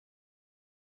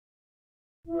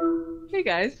Hey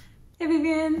guys. Hey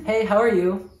Vivian. Hey, how are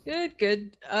you? Good,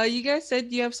 good. You guys said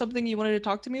you have something you wanted to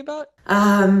talk to me about?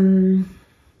 Um,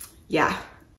 yeah.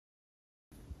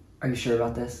 Are you sure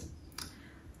about this?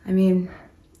 I mean,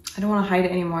 I don't want to hide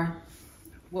it anymore.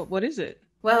 What is it?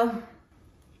 Well,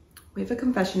 we have a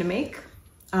confession to make.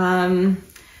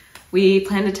 We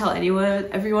plan to tell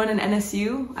everyone in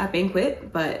NSU at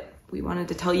banquet, but we wanted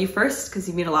to tell you first because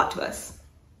you mean a lot to us.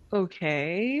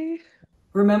 Okay.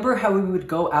 Remember how we would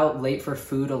go out late for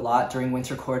food a lot during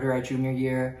winter quarter our junior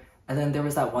year? And then there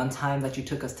was that one time that you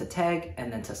took us to Teg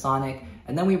and then to Sonic,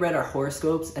 and then we read our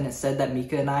horoscopes and it said that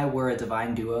Mika and I were a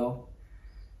divine duo.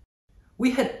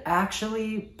 We had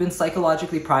actually been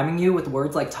psychologically priming you with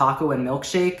words like taco and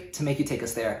milkshake to make you take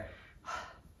us there.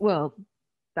 Well,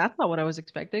 that's not what I was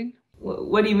expecting.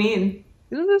 What do you mean?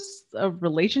 Isn't this a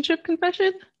relationship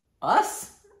confession?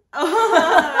 Us?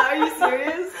 Are you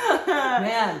serious?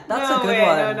 Man, that's No a good way,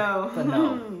 one. no. But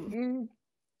no.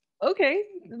 Okay.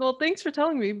 Well, thanks for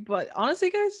telling me, but honestly,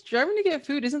 guys, driving to get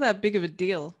food isn't that big of a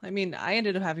deal. I mean, I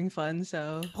ended up having fun,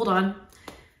 so... Hold on.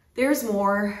 There's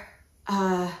more.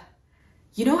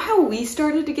 You know how we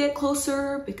started to get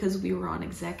closer because we were on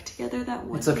exec together that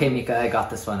one? It's okay, Mika. I got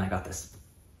this one. I got this.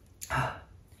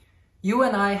 You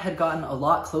and I had gotten a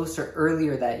lot closer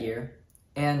earlier that year,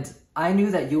 and I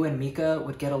knew that you and Mika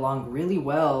would get along really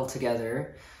well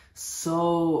together,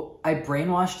 so I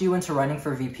brainwashed you into running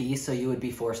for VP so you would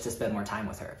be forced to spend more time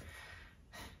with her.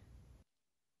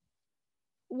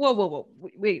 Whoa.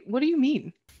 Wait, what do you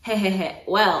mean? Hey.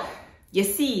 Well, you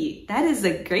see, that is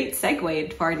a great segue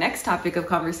into our next topic of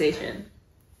conversation.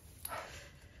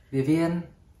 Vivian,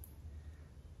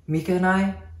 Mika and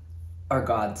I are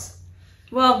gods.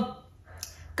 Well,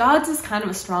 gods is kind of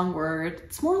a strong word.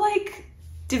 It's more like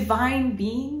divine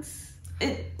beings.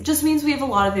 It just means we have a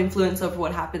lot of influence over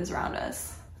what happens around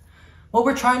us. What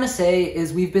we're trying to say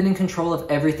is we've been in control of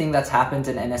everything that's happened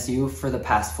in NSU for the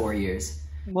past 4 years.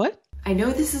 What? I know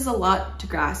this is a lot to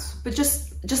grasp, but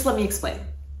just let me explain.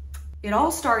 It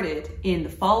all started in the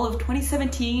fall of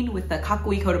 2017 with the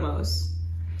Kakui Kodomos.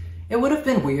 It would have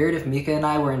been weird if Mika and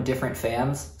I were in different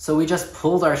fams, so we just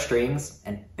pulled our strings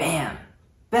and bam,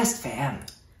 best fam.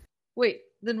 Wait,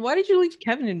 then why did you leave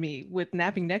Kevin and me with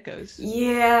napping neckos?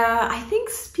 Yeah, I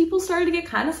think people started to get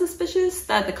kind of suspicious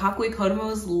that the Kakui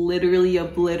Kodomos literally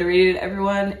obliterated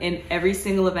everyone in every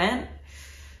single event.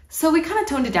 So we kind of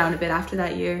toned it down a bit after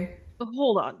that year.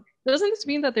 Hold on. Doesn't this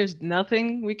mean that there's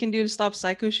nothing we can do to stop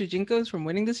Saikou Shujinkous from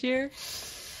winning this year?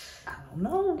 I don't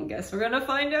know. I guess we're gonna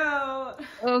find out.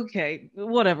 Okay,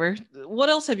 whatever. What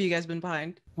else have you guys been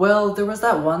behind? Well, there was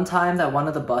that one time that one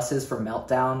of the buses for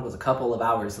Meltdown was a couple of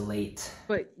hours late.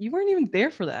 But you weren't even there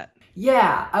for that.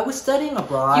 Yeah, I was studying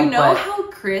abroad, You know but...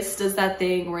 how Chris does that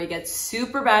thing where he gets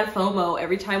super bad FOMO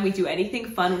every time we do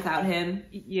anything fun without him?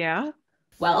 Yeah?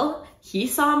 Well, he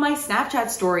saw my Snapchat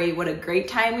story what a great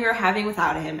time we were having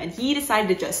without him, and he decided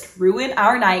to just ruin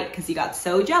our night because he got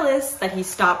so jealous that he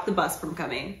stopped the bus from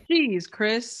coming. Jeez,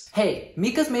 Chris. Hey,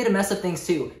 Mika's made a mess of things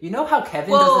too. You know how Kevin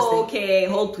does this Whoa, thing? okay,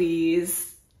 hold please.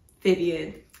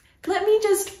 Vivian, let me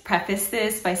just preface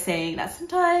this by saying that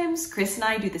sometimes Chris and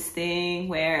I do this thing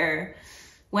where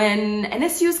when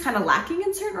NSU is kind of lacking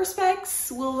in certain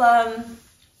respects,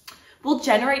 we'll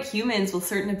generate humans with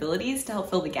certain abilities to help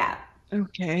fill the gap.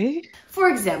 Okay. For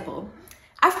example,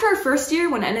 after our first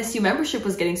year when NSU membership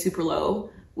was getting super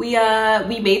low, we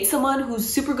made someone who's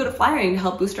super good at flying to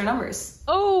help boost our numbers.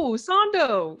 Oh,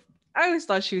 Sando! I always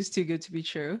thought she was too good to be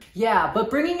true. Yeah, but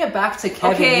bringing it back to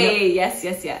Kevin... Okay,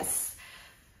 yes.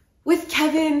 With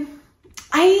Kevin,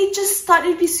 I just thought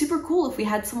it'd be super cool if we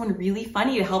had someone really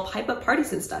funny to help hype up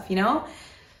parties and stuff, you know?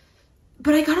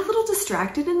 But I got a little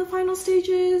distracted in the final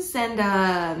stages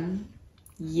and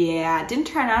yeah, it didn't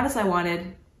turn out as I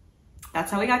wanted.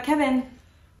 That's how we got Kevin.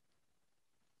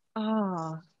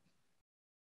 Ah.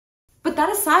 But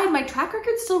that aside, my track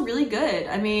record's still really good.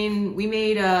 I mean, we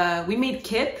made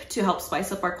Kip to help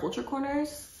spice up our culture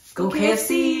corners. Go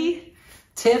KFC!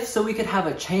 Tiff, so we could have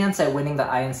a chance at winning the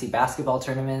INC basketball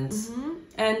tournaments. Mm-hmm.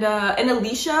 And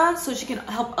Alicia, so she can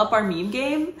help up our meme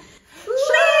game.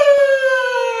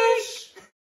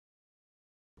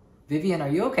 Vivian, are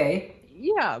you okay?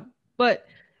 Yeah, but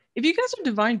if you guys are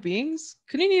divine beings,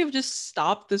 couldn't you have just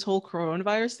stopped this whole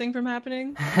coronavirus thing from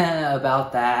happening?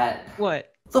 About that.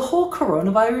 What? The whole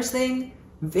coronavirus thing,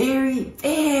 very,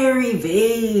 very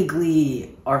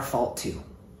vaguely our fault too.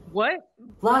 What?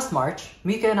 Last March,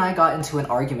 Mika and I got into an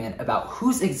argument about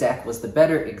whose exec was the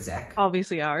better exec.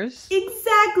 Obviously ours.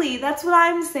 Exactly, that's what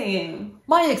I'm saying.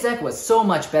 My exec was so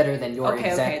much better than your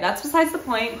exec. Okay, that's besides the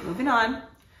point. Moving on.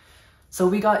 So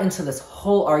we got into this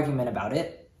whole argument about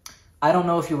it. I don't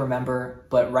know if you remember,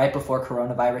 but right before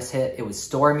coronavirus hit, it was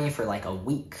stormy for like a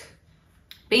week.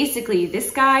 Basically,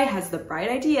 this guy has the bright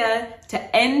idea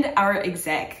to end our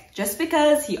exec just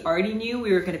because he already knew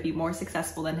we were going to be more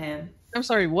successful than him. I'm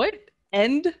sorry, what?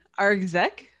 End our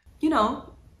exec? You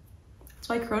know, that's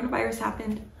why coronavirus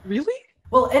happened. Really?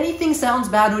 Well, anything sounds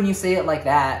bad when you say it like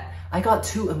that. I got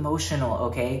too emotional,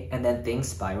 okay? And then things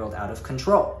spiraled out of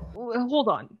control. Hold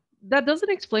on. That doesn't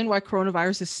explain why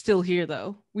coronavirus is still here,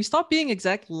 though. We stopped being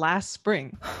exec last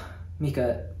spring.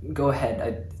 Mika, go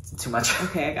ahead. It's too much.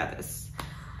 Okay, I got this.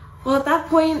 Well, at that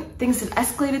point, things had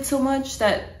escalated so much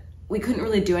that we couldn't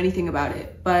really do anything about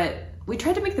it. But we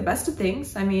tried to make the best of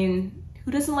things. I mean,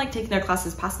 who doesn't like taking their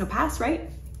classes pass no pass, right?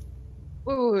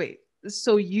 Wait.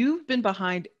 So you've been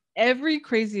behind every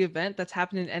crazy event that's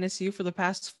happened in NSU for the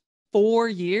past 4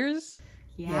 years?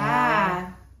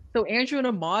 Yeah. So Andrew and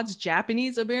Ahmad's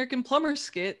Japanese American Plumber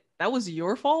Skit, that was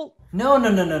your fault? No.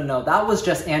 That was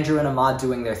just Andrew and Ahmad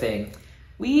doing their thing.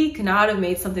 We could not have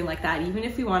made something like that even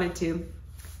if we wanted to.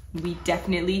 We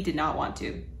definitely did not want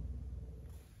to.